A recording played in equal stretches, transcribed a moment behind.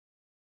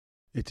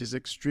It is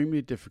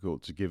extremely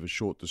difficult to give a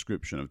short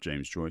description of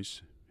James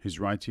Joyce, his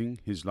writing,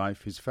 his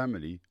life, his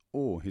family,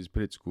 or his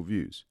political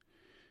views.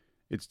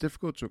 It's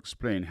difficult to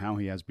explain how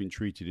he has been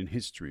treated in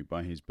history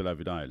by his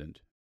beloved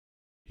Ireland.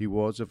 He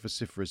was a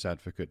vociferous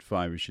advocate for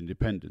Irish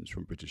independence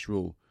from British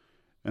rule,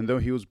 and though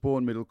he was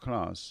born middle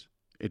class,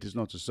 it is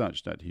not as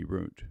such that he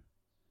wrote.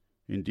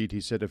 Indeed,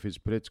 he said of his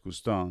political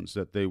stance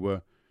that they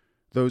were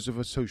those of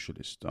a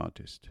socialist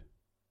artist.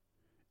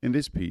 In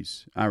this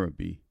piece,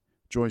 Araby,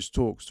 Joyce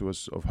talks to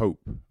us of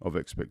hope, of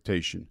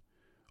expectation,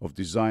 of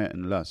desire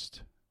and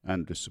lust,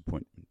 and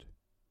disappointment.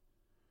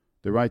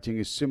 The writing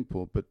is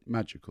simple but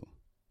magical.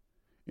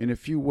 In a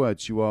few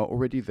words you are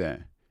already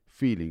there,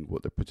 feeling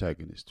what the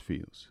protagonist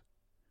feels.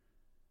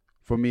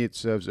 For me it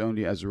serves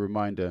only as a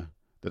reminder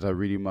that I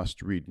really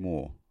must read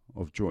more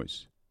of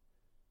Joyce.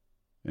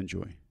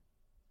 Enjoy.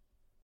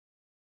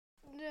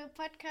 The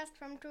podcast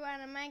from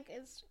Joanna and Mike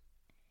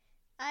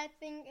I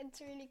think it's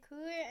really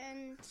cool,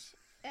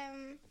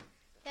 and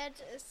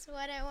that is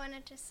what I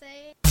wanted to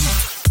say.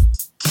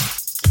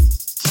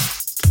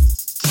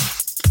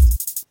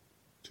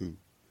 Two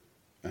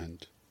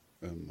and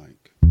a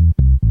mic.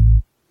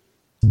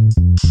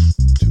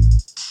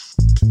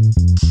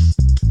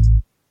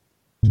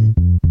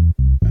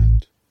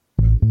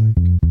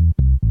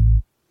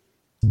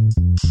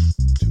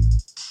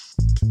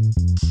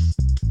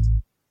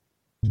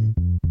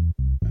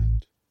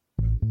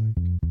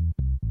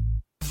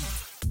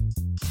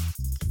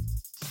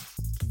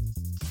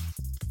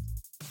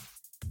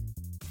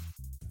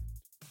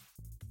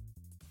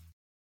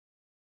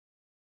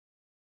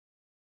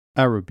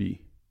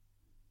 Araby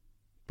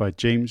by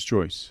James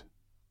Joyce.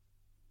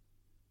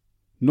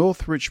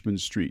 North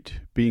Richmond Street,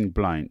 being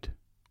blind,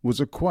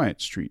 was a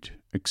quiet street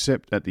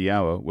except at the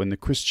hour when the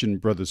Christian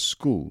Brothers'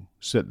 School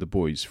set the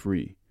boys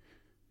free.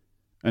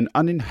 An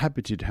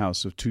uninhabited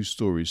house of 2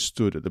 stories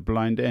stood at the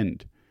blind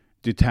end,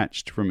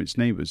 detached from its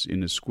neighbours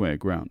in a square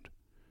ground.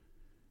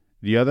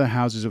 The other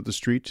houses of the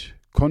street,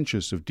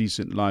 conscious of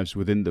decent lives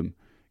within them,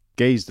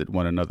 gazed at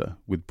one another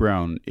with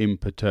brown,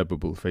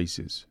 imperturbable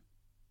faces.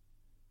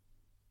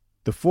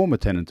 The former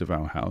tenant of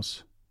our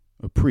house,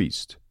 a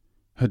priest,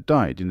 had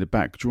died in the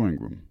back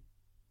drawing-room.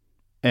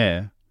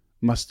 Air,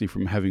 musty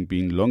from having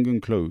been long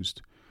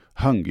enclosed,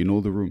 hung in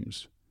all the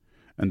rooms,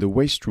 and the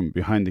waste-room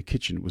behind the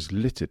kitchen was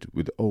littered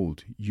with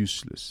old,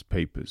 useless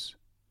papers.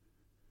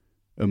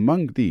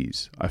 Among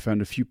these I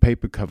found a few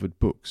paper-covered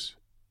books,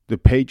 the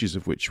pages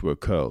of which were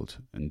curled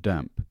and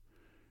damp.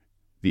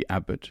 The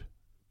Abbot,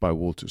 by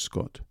Walter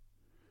Scott,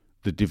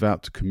 The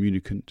Devout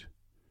Communicant,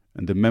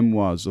 and the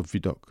Memoirs of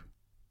Vidocq.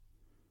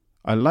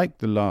 I liked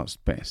the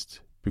last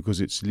best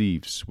because its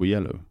leaves were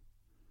yellow.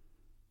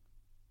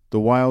 The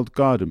wild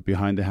garden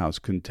behind the house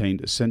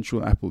contained a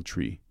central apple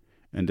tree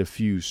and a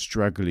few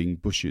straggling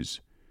bushes,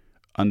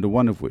 under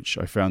one of which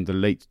I found the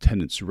late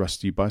tenant's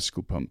rusty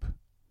bicycle pump.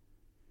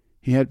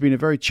 He had been a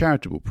very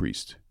charitable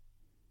priest.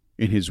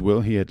 In his will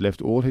he had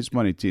left all his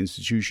money to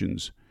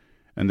institutions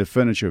and the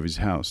furniture of his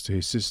house to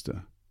his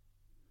sister.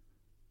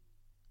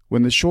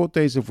 When the short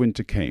days of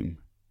winter came,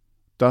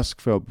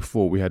 dusk fell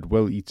before we had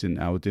well eaten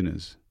our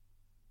dinners.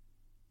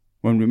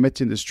 When we met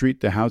in the street,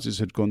 the houses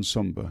had gone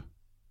sombre.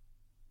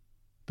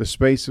 The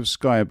space of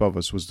sky above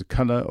us was the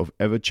colour of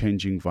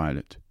ever-changing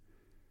violet,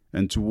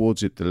 and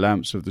towards it the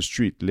lamps of the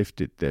street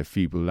lifted their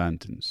feeble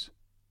lanterns.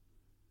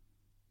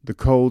 The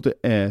cold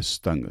air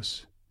stung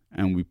us,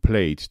 and we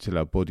played till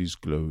our bodies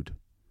glowed.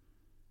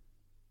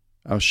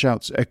 Our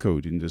shouts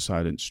echoed in the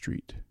silent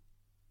street.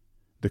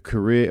 The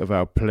career of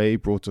our play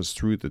brought us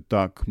through the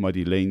dark,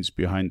 muddy lanes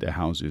behind the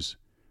houses,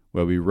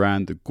 where we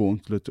ran the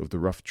gauntlet of the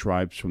rough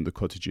tribes from the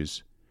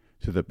cottages,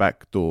 to the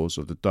back doors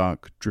of the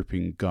dark,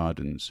 dripping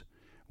gardens,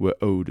 where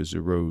odours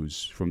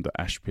arose from the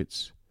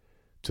ash-pits,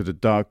 to the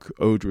dark,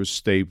 odorous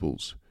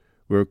stables,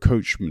 where a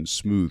coachman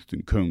smoothed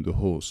and combed the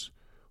horse,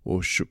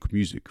 or shook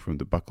music from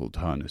the buckled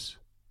harness.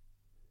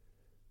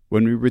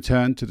 When we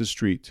returned to the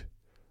street,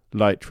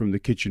 light from the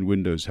kitchen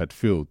windows had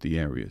filled the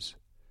areas.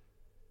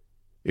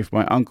 If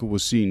my uncle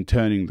was seen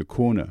turning the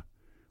corner,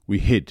 we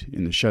hid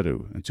in the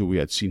shadow until we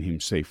had seen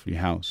him safely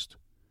housed.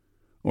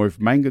 Or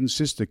if Mangan's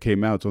sister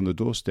came out on the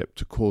doorstep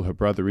to call her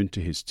brother into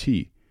his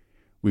tea,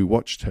 we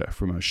watched her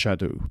from our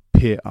shadow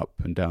peer up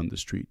and down the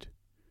street.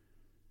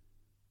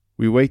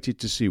 We waited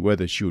to see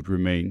whether she would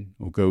remain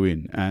or go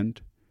in,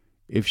 and,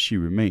 if she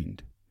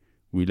remained,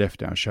 we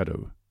left our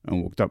shadow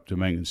and walked up to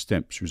Mangan's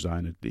steps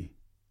resignedly.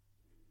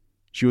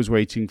 She was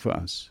waiting for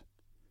us,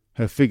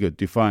 her figure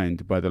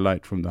defined by the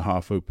light from the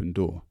half-open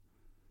door.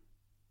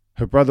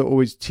 Her brother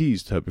always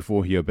teased her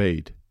before he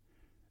obeyed,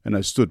 and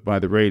I stood by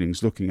the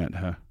railings looking at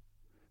her.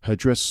 Her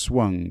dress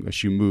swung as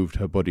she moved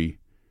her body,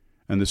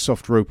 and the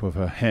soft rope of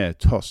her hair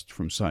tossed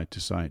from side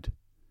to side.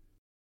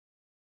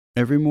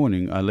 Every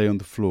morning I lay on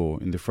the floor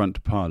in the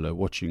front parlour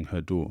watching her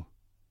door.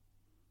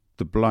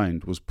 The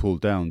blind was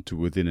pulled down to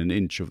within an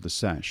inch of the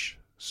sash,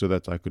 so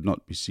that I could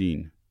not be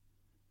seen.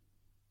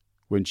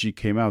 When she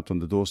came out on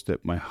the doorstep,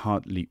 my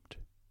heart leaped.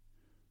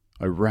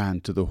 I ran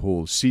to the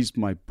hall, seized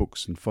my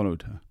books, and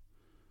followed her.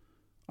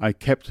 I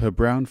kept her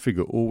brown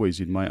figure always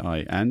in my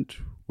eye, and,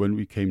 when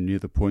we came near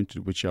the point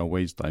at which our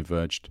ways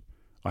diverged,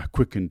 I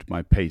quickened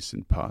my pace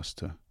and passed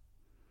her.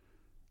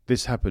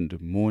 This happened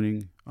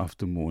morning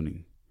after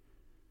morning.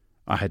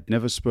 I had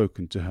never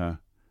spoken to her,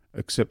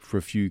 except for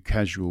a few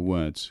casual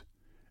words,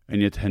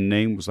 and yet her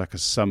name was like a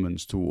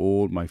summons to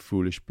all my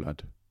foolish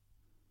blood.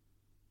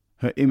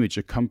 Her image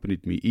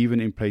accompanied me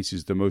even in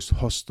places the most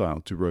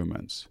hostile to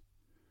romance.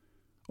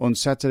 On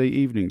Saturday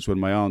evenings, when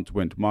my aunt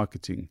went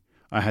marketing,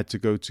 I had to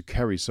go to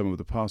carry some of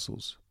the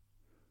parcels.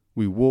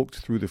 We walked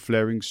through the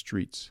flaring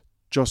streets,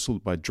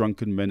 jostled by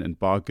drunken men and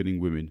bargaining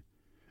women,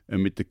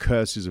 amid the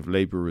curses of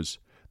labourers,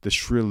 the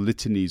shrill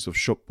litanies of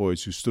shop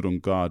boys who stood on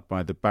guard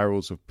by the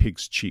barrels of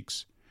pigs'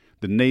 cheeks,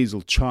 the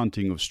nasal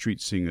chanting of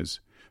street singers,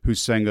 who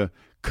sang a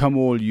 "Come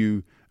All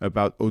You"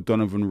 about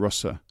O'Donovan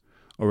Rossa,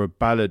 or a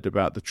ballad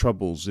about the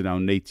troubles in our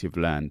native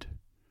land.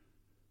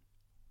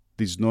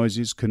 These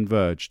noises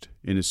converged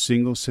in a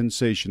single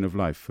sensation of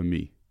life for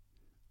me.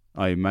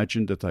 I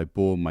imagined that I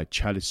bore my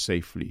chalice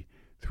safely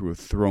through a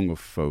throng of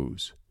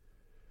foes.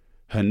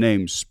 Her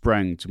name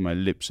sprang to my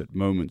lips at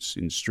moments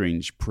in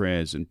strange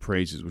prayers and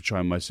praises which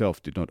I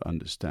myself did not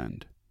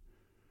understand.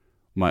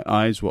 My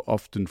eyes were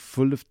often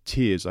full of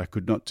tears, I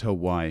could not tell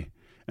why,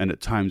 and at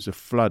times a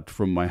flood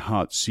from my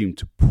heart seemed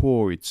to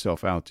pour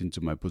itself out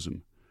into my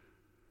bosom.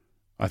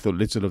 I thought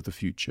little of the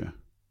future.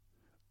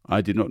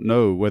 I did not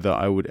know whether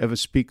I would ever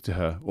speak to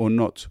her or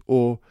not,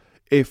 or,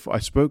 if I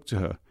spoke to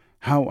her,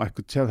 how I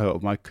could tell her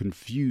of my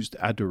confused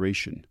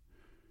adoration.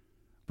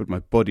 But my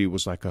body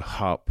was like a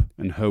harp,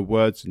 and her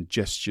words and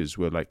gestures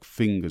were like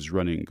fingers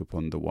running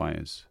upon the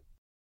wires.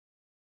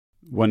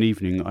 One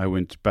evening I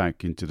went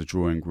back into the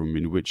drawing-room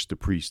in which the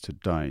priest had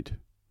died.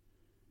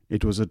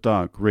 It was a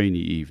dark, rainy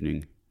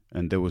evening,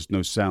 and there was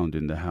no sound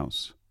in the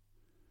house.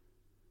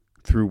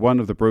 Through one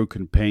of the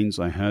broken panes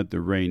I heard the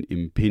rain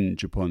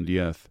impinge upon the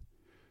earth,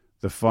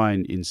 the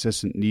fine,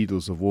 incessant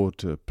needles of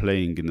water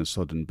playing in the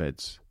sodden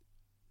beds.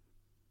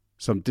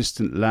 Some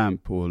distant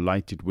lamp or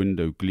lighted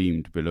window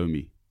gleamed below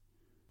me.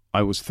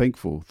 I was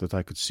thankful that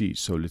I could see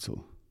so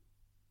little.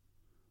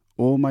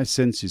 All my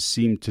senses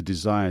seemed to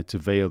desire to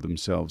veil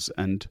themselves,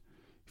 and,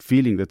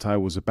 feeling that I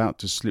was about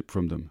to slip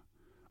from them,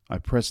 I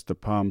pressed the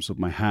palms of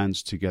my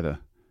hands together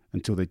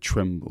until they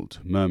trembled,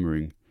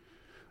 murmuring,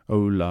 "O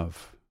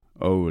love,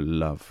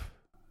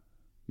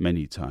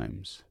 many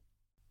times."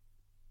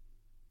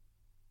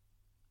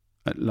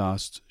 At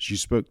last she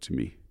spoke to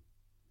me.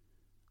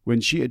 When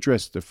she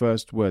addressed the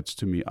first words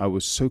to me, I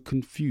was so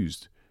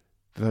confused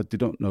that I did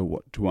not know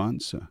what to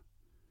answer.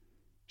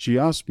 She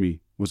asked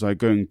me, was I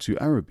going to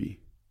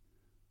Araby?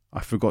 I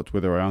forgot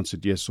whether I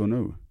answered yes or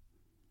no.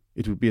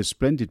 It would be a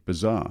splendid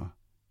bazaar.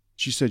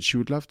 She said she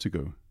would love to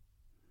go.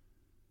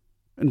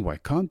 "And why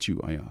can't you?"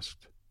 I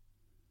asked.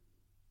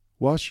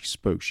 While she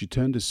spoke, she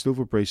turned a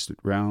silver bracelet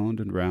round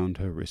and round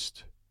her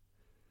wrist.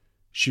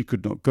 She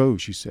could not go,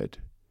 she said,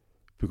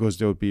 because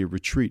there would be a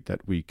retreat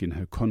that week in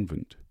her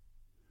convent.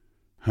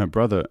 Her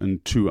brother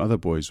and 2 other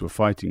boys were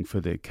fighting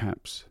for their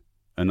caps,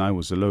 and I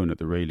was alone at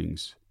the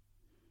railings.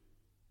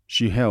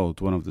 She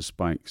held one of the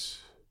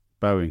spikes,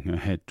 bowing her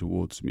head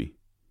towards me.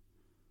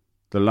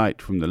 The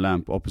light from the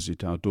lamp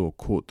opposite our door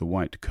caught the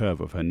white curve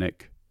of her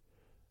neck,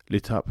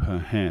 lit up her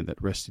hair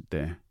that rested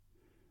there,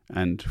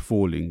 and,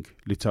 falling,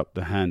 lit up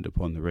the hand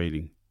upon the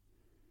railing.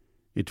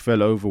 It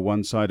fell over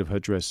one side of her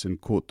dress and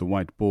caught the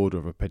white border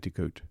of her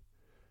petticoat,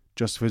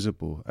 just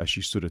visible as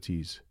she stood at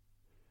ease.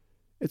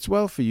 "It's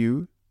well for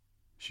you,"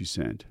 she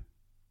said.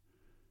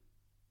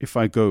 "If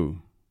I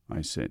go,"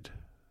 I said,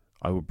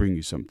 "I will bring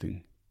you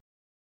something."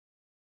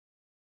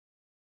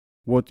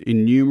 What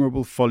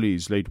innumerable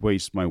follies laid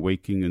waste my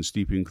waking and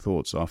sleeping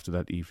thoughts after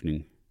that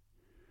evening.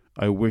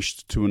 I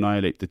wished to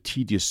annihilate the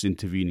tedious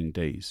intervening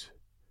days.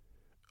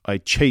 I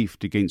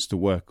chafed against the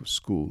work of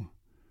school.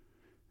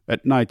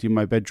 At night in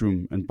my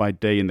bedroom and by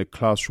day in the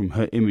classroom,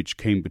 her image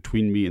came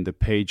between me and the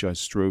page I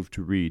strove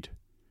to read.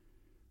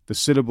 The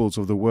syllables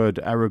of the word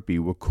Araby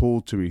were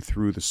called to me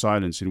through the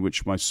silence in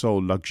which my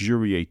soul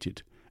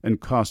luxuriated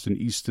and cast an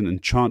Eastern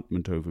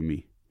enchantment over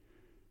me.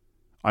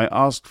 I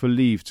asked for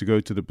leave to go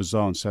to the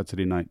bazaar on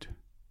Saturday night.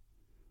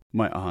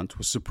 My aunt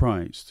was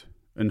surprised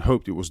and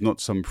hoped it was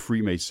not some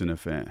Freemason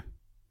affair.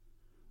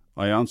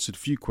 I answered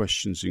few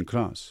questions in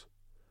class.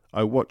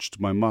 I watched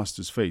my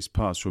master's face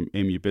pass from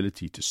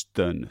amiability to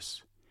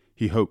sternness.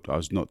 He hoped I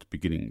was not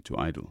beginning to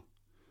idle.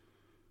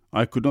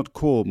 I could not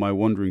call my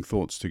wandering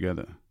thoughts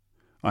together.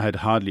 I had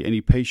hardly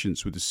any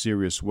patience with the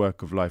serious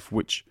work of life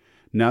which,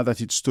 now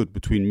that it stood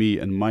between me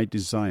and my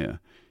desire,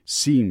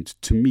 seemed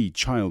to me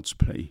child's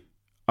play,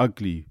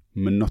 ugly,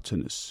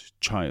 monotonous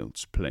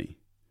child's play.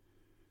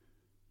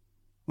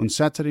 On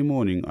Saturday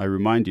morning I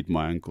reminded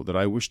my uncle that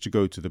I wished to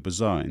go to the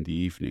bazaar in the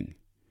evening.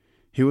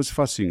 He was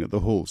fussing at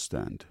the hall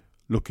stand,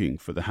 looking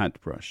for the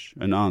hat brush,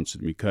 and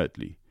answered me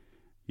curtly,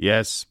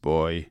 "Yes,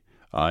 boy,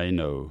 I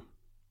know."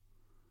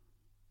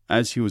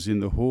 As he was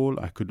in the hall,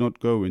 I could not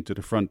go into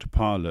the front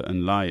parlour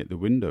and lie at the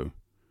window.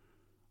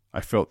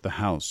 I felt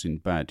the house in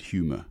bad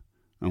humour,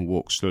 and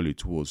walked slowly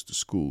towards the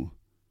school.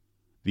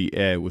 The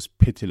air was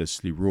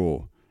pitilessly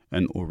raw,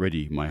 and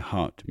already my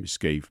heart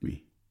misgave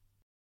me.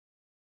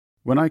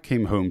 When I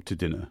came home to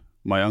dinner,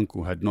 my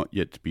uncle had not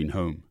yet been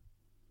home.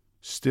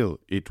 Still,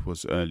 it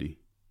was early.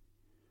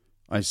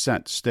 I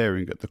sat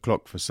staring at the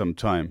clock for some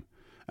time,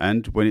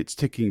 and when its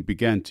ticking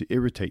began to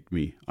irritate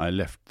me, I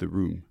left the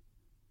room.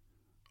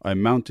 I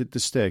mounted the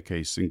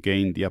staircase and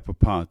gained the upper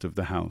part of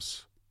the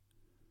house.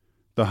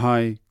 The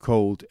high,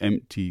 cold,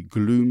 empty,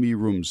 gloomy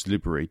rooms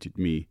liberated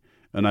me,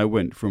 and I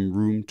went from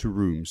room to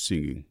room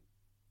singing.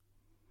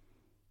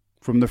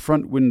 From the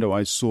front window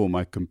I saw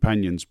my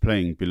companions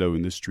playing below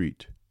in the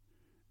street.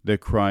 Their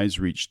cries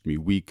reached me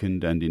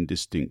weakened and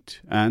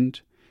indistinct, and,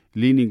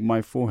 leaning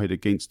my forehead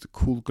against the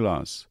cool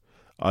glass,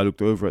 I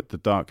looked over at the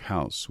dark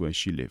house where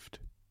she lived.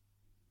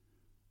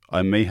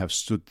 I may have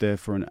stood there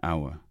for an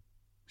hour,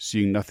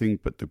 seeing nothing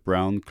but the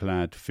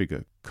brown-clad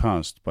figure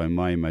cast by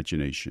my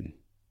imagination,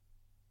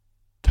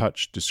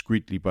 touched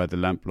discreetly by the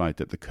lamplight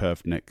at the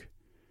curved neck,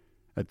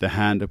 at the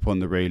hand upon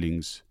the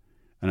railings,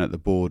 and at the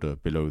border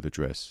below the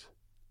dress.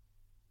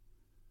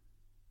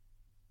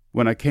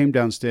 When I came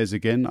downstairs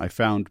again, I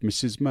found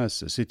Mrs.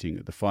 Mercer sitting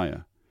at the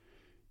fire.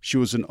 She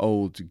was an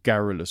old,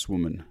 garrulous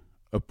woman,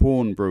 a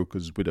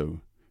pawnbroker's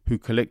widow, who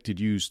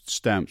collected used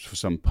stamps for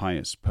some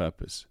pious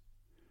purpose.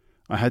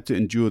 I had to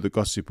endure the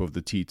gossip of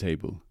the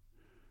tea-table.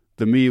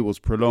 The meal was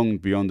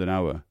prolonged beyond an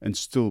hour, and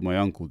still my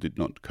uncle did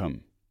not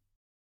come.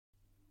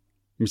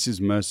 Mrs.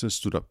 Mercer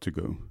stood up to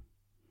go.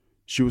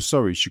 She was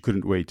sorry she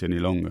couldn't wait any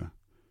longer,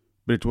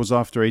 but it was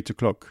after 8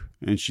 o'clock,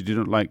 and she did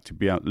not like to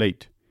be out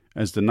late,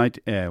 as the night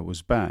air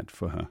was bad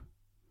for her.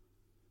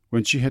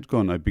 When she had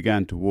gone, I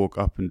began to walk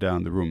up and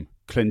down the room,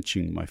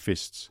 clenching my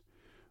fists.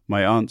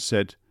 My aunt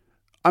said,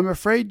 "I'm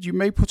afraid you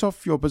may put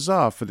off your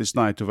bazaar for this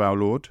night of our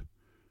Lord."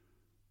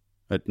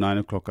 At 9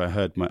 o'clock I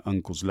heard my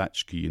uncle's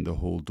latchkey in the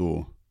hall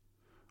door.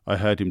 I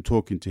heard him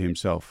talking to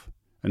himself,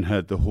 and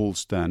heard the hall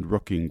stand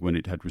rocking when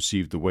it had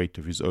received the weight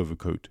of his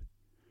overcoat.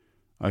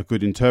 I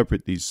could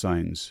interpret these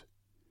signs.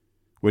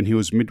 When he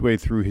was midway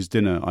through his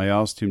dinner, I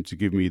asked him to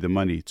give me the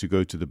money to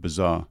go to the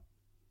bazaar.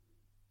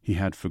 He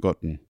had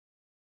forgotten.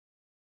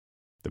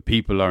 "The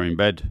people are in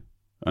bed,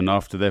 and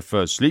after their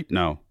first sleep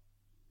now,"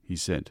 he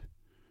said.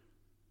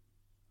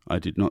 I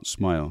did not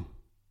smile.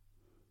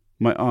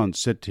 My aunt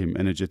said to him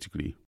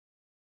energetically,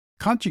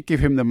 "Can't you give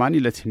him the money,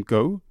 let him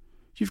go?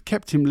 You've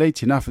kept him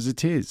late enough as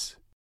it is."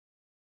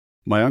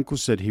 My uncle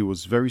said he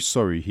was very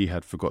sorry he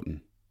had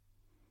forgotten.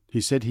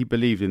 He said he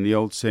believed in the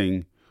old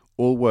saying,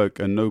 "All work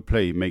and no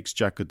play makes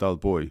Jack a dull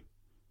boy."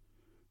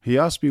 He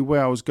asked me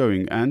where I was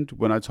going, and,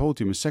 when I told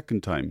him a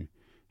second time,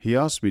 he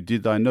asked me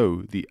did I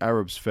know the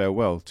Arab's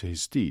farewell to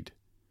his steed.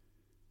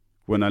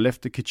 When I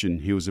left the kitchen,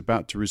 he was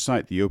about to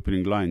recite the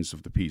opening lines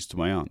of the piece to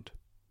my aunt.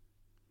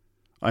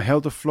 I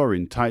held a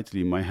florin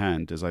tightly in my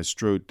hand as I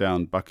strode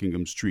down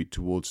Buckingham Street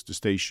towards the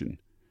station.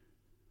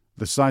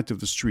 The sight of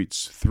the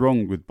streets,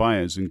 thronged with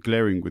buyers and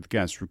glaring with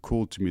gas,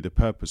 recalled to me the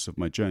purpose of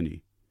my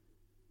journey.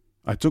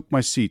 I took my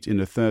seat in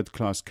a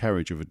third-class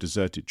carriage of a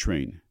deserted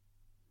train.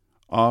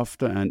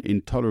 After an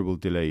intolerable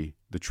delay,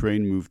 the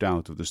train moved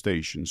out of the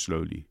station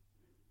slowly.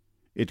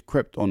 It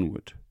crept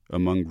onward,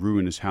 among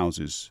ruinous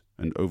houses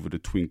and over the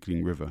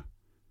twinkling river.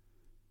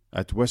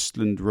 At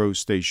Westland Row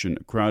Station,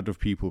 a crowd of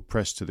people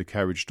pressed to the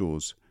carriage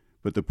doors,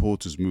 but the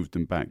porters moved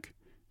them back,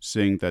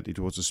 saying that it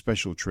was a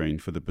special train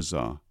for the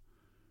bazaar.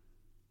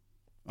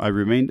 I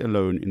remained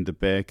alone in the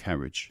bare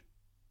carriage.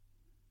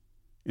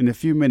 In a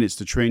few minutes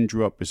the train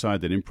drew up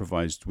beside an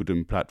improvised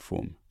wooden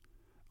platform.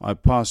 I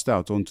passed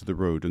out onto the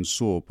road and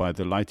saw by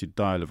the lighted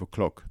dial of a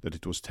clock that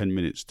it was 10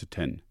 minutes to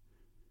 10.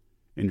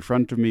 In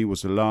front of me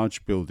was a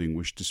large building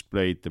which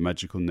displayed the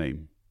magical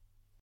name.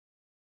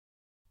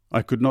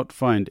 I could not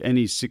find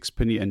any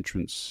sixpenny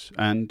entrance,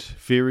 and,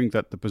 fearing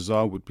that the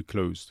bazaar would be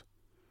closed,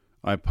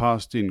 I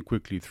passed in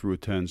quickly through a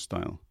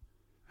turnstile,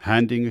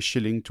 handing a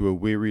shilling to a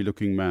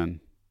weary-looking man.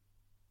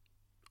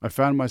 I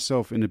found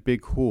myself in a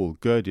big hall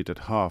girded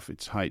at half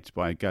its height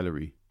by a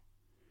gallery.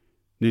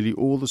 Nearly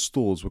all the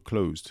stalls were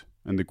closed,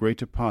 and the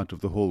greater part of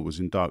the hall was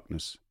in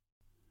darkness.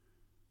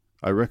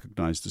 I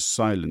recognized a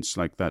silence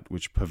like that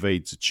which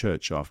pervades a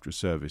church after a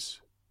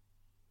service.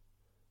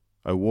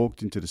 I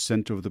walked into the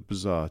centre of the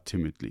bazaar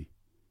timidly.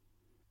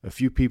 A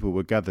few people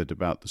were gathered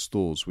about the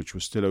stalls which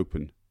were still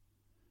open.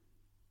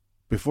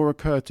 Before a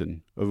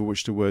curtain, over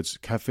which the words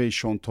Café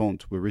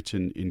Chantant were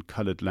written in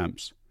coloured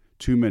lamps,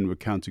 2 men were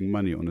counting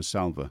money on a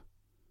salver.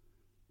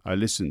 I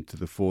listened to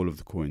the fall of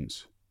the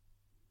coins.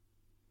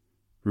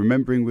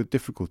 Remembering with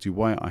difficulty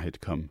why I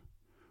had come,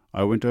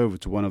 I went over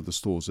to one of the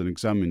stalls and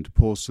examined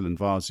porcelain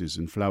vases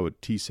and flowered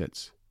tea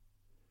sets.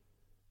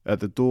 At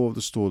the door of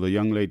the stall a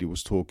young lady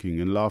was talking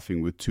and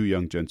laughing with 2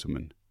 young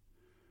gentlemen.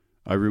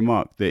 I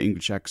remarked their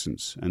English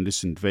accents and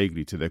listened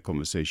vaguely to their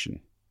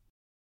conversation.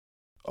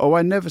 "Oh,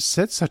 I never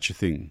said such a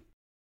thing."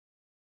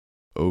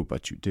 "Oh,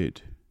 but you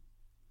did."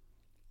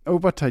 "Oh,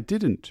 but I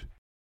didn't."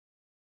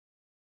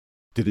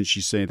 "Didn't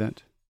she say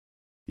that?"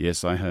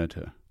 "Yes, I heard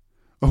her."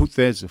 "Oh,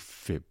 there's a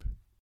fib."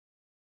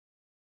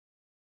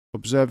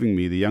 Observing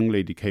me, the young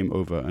lady came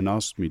over and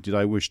asked me did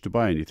I wish to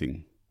buy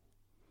anything.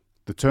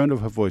 The tone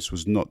of her voice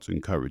was not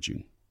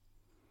encouraging.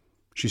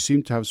 She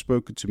seemed to have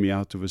spoken to me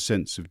out of a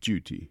sense of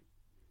duty.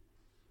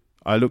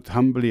 I looked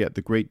humbly at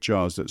the great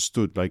jars that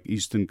stood like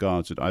Eastern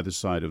guards at either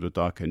side of the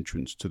dark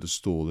entrance to the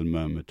stall and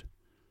murmured,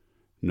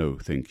 "No,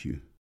 thank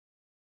you."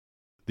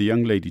 The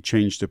young lady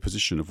changed the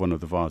position of one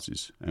of the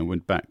vases and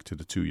went back to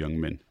the two young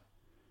men.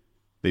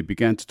 They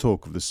began to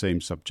talk of the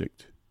same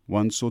subject.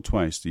 Once or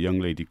twice the young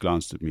lady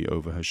glanced at me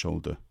over her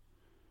shoulder.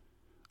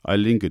 I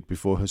lingered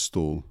before her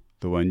stall,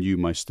 though I knew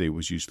my stay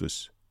was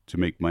useless, to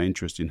make my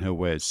interest in her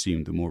wares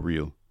seem the more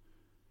real.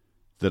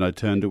 Then I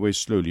turned away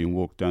slowly and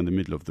walked down the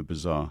middle of the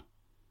bazaar.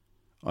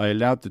 I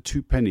allowed the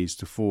 2 pennies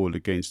to fall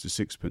against the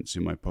 6pence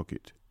in my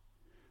pocket.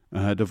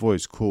 I heard a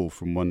voice call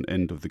from one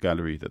end of the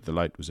gallery that the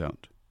light was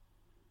out.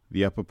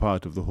 The upper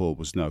part of the hall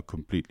was now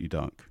completely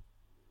dark.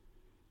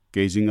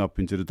 Gazing up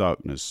into the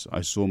darkness,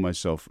 I saw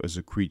myself as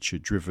a creature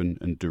driven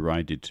and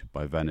derided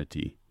by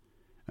vanity,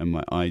 and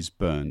my eyes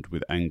burned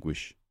with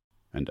anguish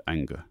and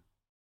anger.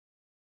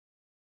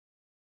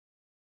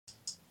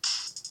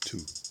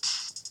 2,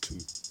 2,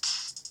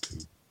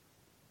 2,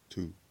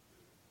 2,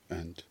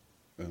 and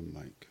a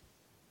mic.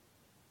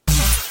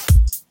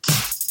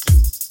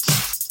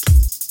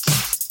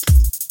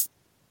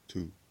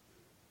 2,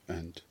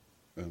 and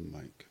a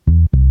mic.